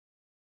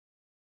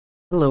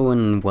Hello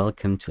and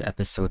welcome to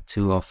episode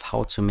 2 of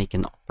how to make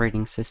an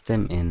operating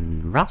system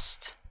in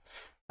Rust.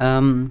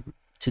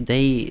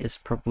 Today is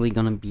probably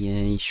gonna be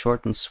a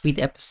short and sweet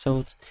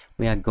episode.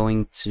 We are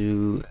going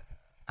to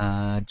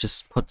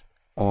just put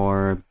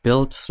our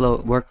build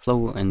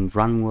workflow and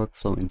run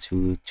workflow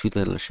into two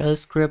little shell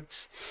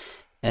scripts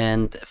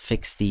and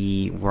fix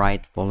the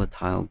write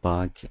volatile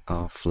bug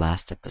of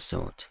last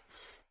episode.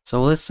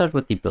 So let's start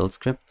with the build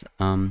script.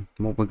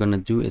 What we're gonna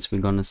do is we're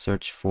gonna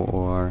search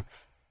for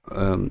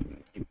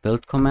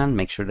build command,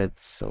 make sure that it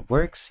still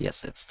works.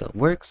 Yes, it still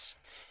works.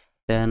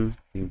 Then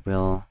we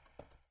will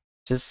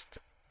just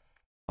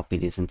copy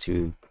this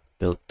into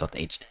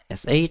build.sh.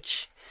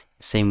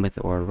 Same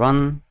with our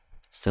run,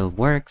 still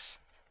works.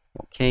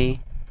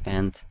 Okay,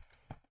 and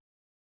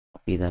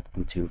copy that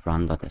into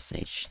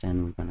run.sh.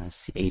 Then we're gonna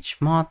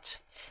chmod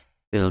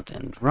build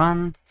and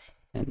run,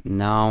 and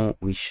now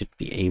we should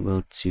be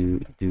able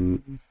to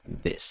do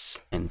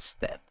this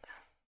instead.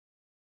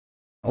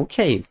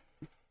 Okay,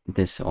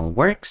 this all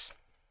works.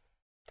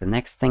 The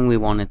next thing we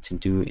wanted to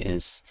do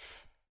is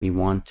we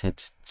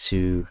wanted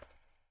to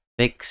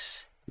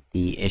fix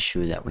the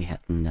issue that we had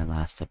in the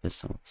last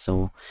episode.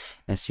 So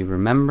as you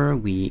remember,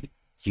 we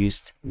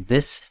used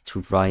this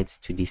to write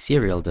to the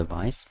serial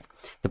device.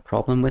 The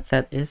problem with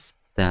that is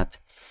that,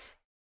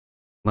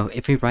 well,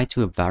 if we write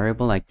to a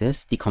variable like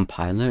this, the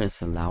compiler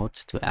is allowed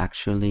to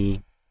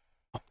actually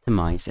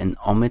optimize and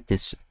omit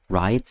this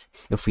write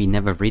if we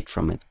never read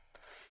from it.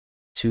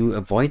 To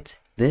avoid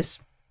this,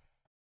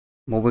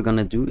 what we're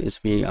gonna do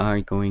is we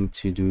are going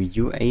to do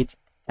u8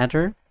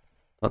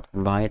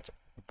 adder.write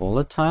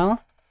volatile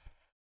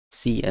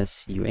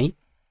CSU8.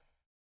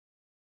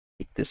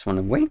 Take this one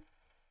away.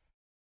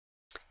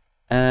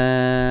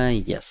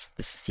 Yes,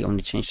 this is the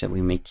only change that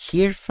we make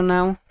here for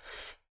now.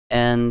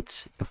 And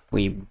if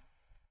we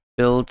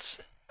build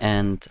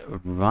and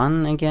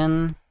run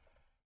again,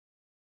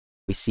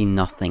 we see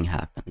nothing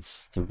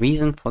happens. The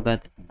reason for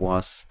that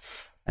was,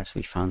 as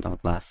we found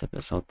out last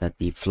episode, that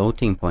the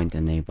floating point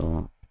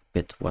enable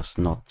bit was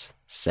not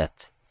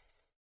set.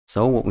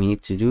 So what we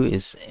need to do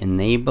is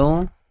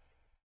enable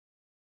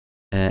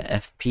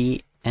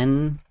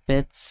FPN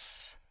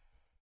bits.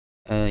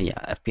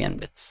 FPN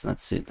bits.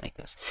 Let's do it like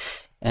this.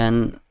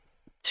 And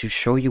to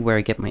show you where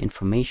I get my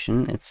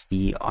information, it's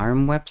the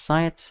ARM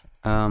website.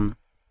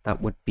 That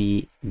would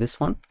be this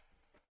one.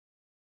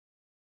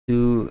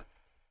 To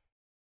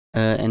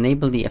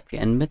enable the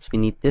FPN bits, we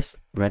need this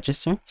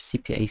register,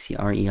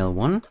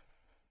 CPACREL1,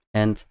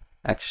 and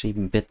actually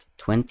bit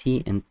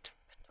 20 and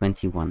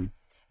 21.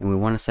 And we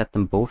want to set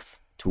them both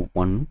to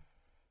 1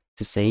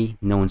 to say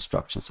no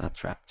instructions are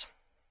trapped.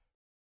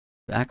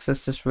 To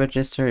access this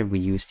register, we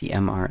use the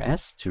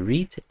MRS to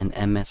read and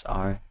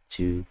MSR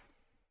to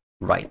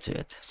write to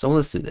it. So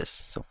let's do this.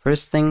 So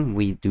first thing,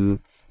 we do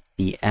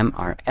the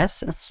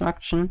MRS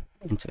instruction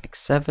into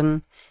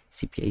X7,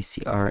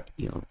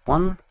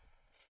 CPACREL1.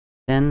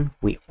 Then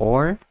we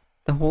OR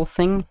the whole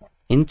thing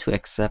into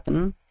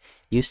X7,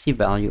 use the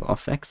value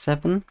of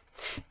X7,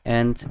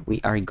 and we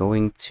are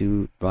going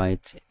to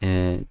write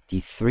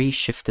D3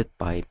 shifted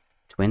by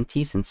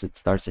 20 since it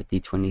starts at the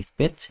 20th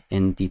bit,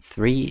 and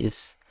D3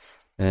 is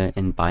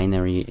in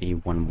binary a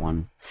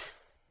 1-1.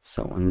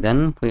 So, and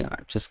then we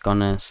are just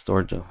gonna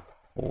store the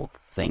whole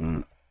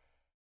thing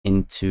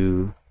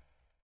into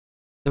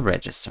the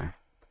register.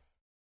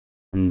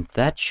 And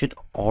that should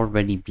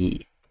already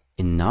be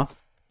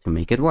enough to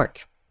make it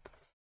work.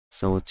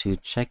 So to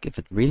check if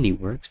it really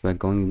works, we're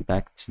going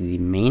back to the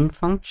main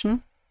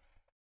function.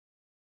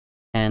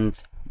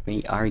 And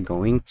we are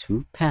going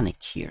to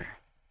panic here.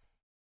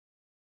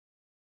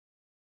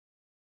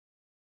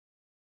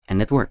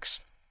 And it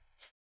works.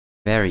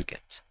 Very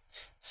good.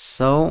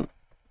 So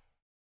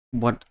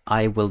what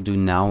I will do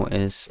now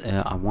is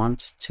I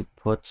want to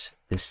put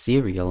the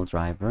serial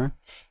driver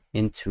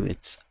into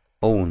its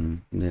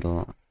own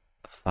little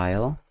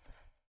file.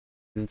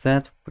 To do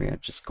that, we are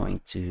just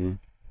going to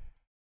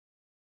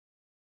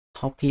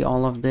copy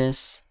all of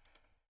this,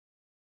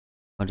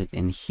 put it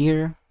in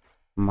here,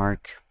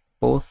 mark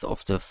both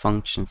of the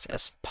functions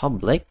as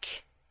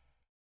public,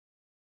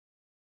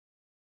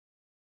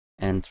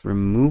 and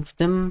remove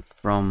them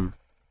from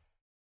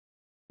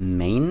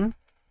main.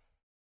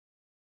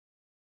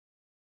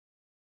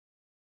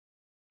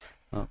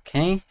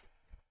 Okay,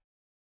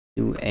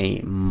 do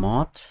a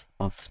mod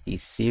of the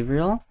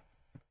serial,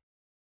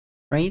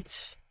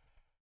 right,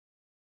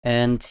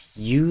 and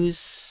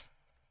use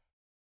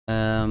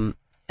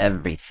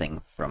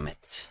everything from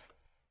it.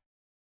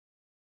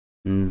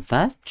 And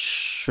that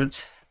should,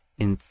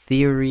 in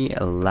theory,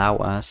 allow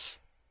us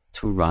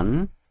to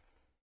run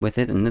with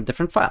it in a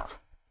different file.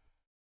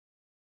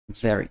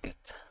 Very good.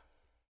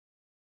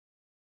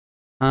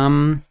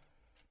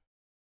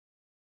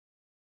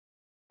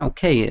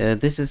 Okay,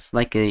 this is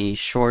like a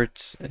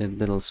short,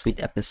 little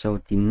sweet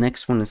episode. The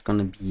next one is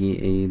gonna be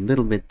a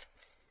little bit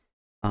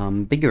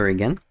bigger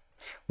again.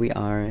 We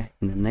are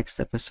in the next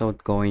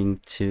episode going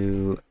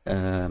to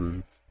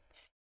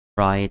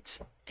write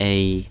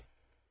a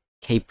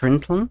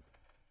kprintln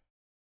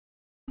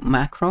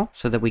macro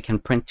so that we can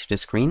print to the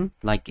screen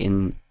like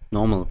in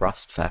normal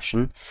Rust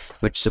fashion,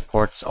 which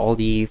supports all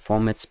the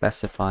format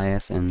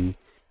specifiers and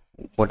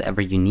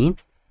whatever you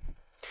need.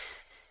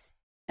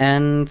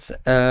 And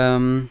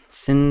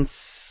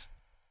since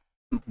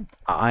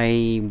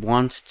I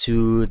want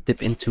to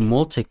dip into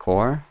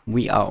multi-core,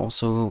 we are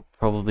also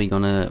probably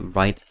gonna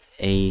write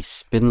a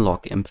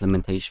spinlock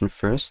implementation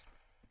first,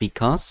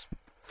 because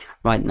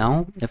right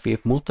now, if we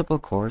have multiple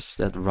cores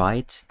that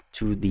write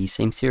to the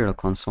same serial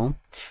console,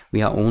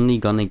 we are only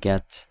gonna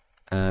get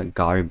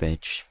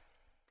garbage.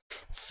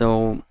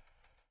 So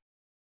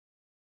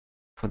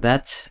for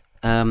that,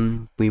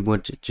 we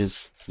would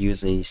just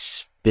use a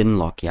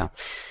spinlock, a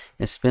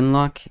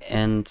spinlock,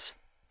 and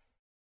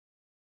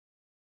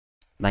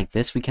like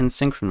this we can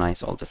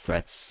synchronize all the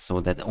threads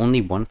so that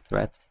only one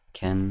thread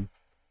can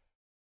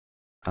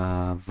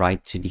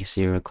write to the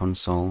serial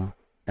console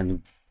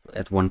and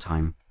at one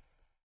time.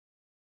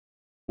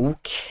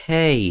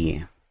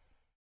 Okay.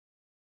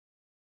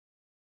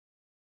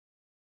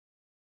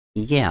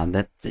 Yeah,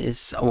 that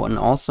is... Oh, and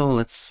also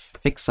let's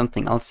fix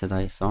something else that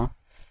I saw.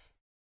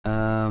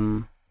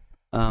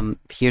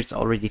 Here it's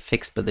already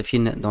fixed, but if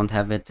you don't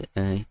have it,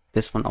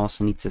 this one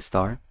also needs a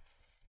star.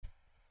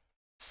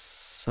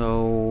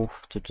 So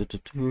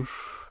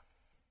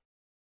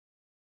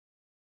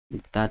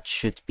that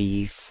should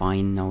be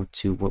fine now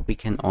too. What we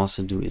can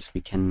also do is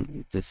we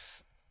can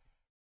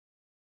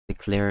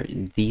declare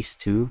these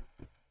two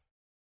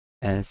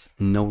as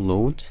no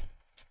load,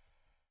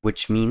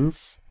 which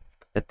means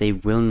that they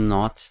will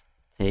not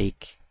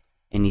take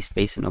any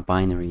space in a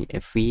binary.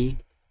 If we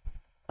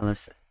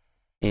ls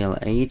alh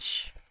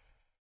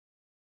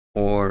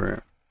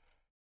or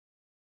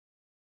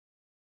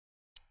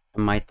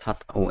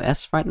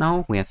my.os right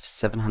now, we have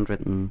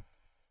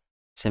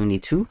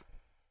 772.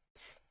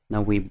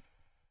 Now we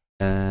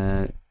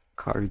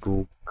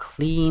cargo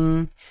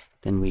clean,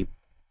 then we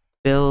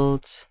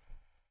build,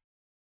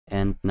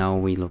 and now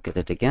we look at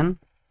it again.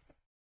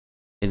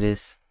 It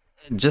is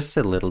just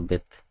a little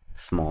bit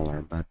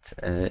smaller, but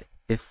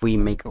if we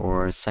make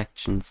our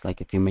sections,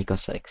 like if you make a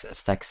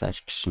stack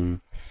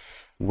section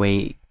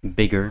way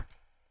bigger,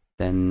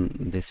 then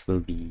this will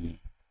be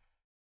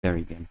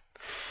very good.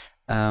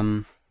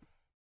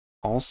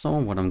 Also,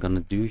 what I'm gonna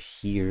do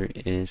here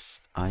is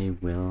I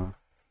will...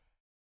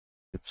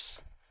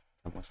 Oops,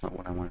 that was not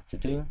what I wanted to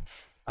do.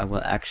 I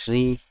will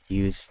actually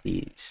use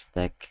the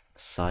stack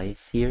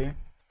size here.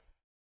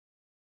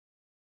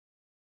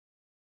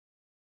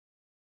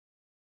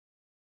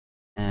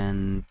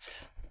 And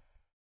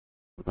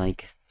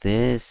like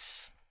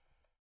this.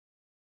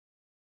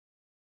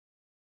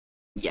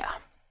 Yeah.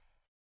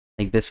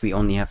 Like this, we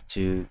only have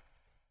to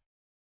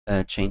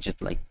change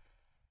it like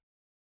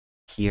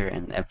here,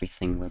 and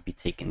everything will be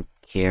taken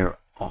care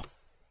of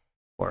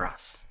for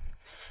us.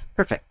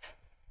 Perfect.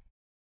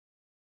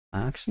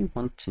 I actually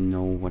want to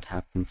know what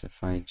happens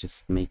if I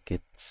just make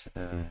it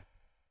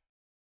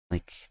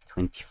like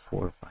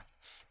 24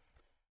 bytes,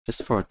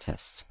 just for a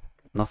test.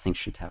 Nothing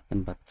should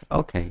happen, but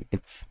okay,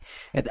 it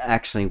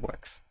actually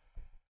works.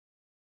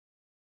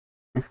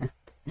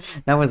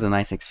 That was a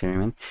nice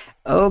experiment.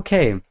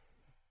 Okay.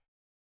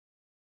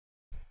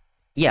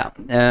 Yeah,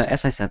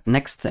 as I said,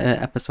 next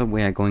episode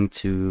we are going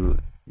to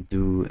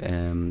do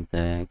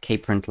the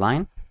kprint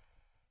line,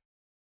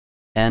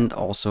 and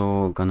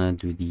also gonna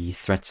do the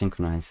thread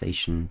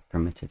synchronization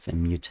primitive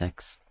in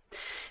mutex.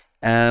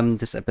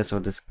 This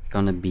episode is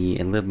gonna be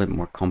a little bit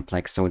more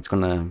complex, so it's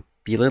gonna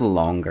be a little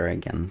longer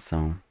again,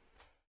 so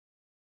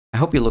I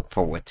hope you look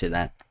forward to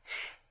that.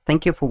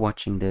 Thank you for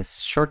watching this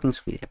short and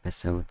sweet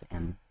episode,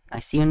 and I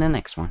see you in the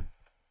next one.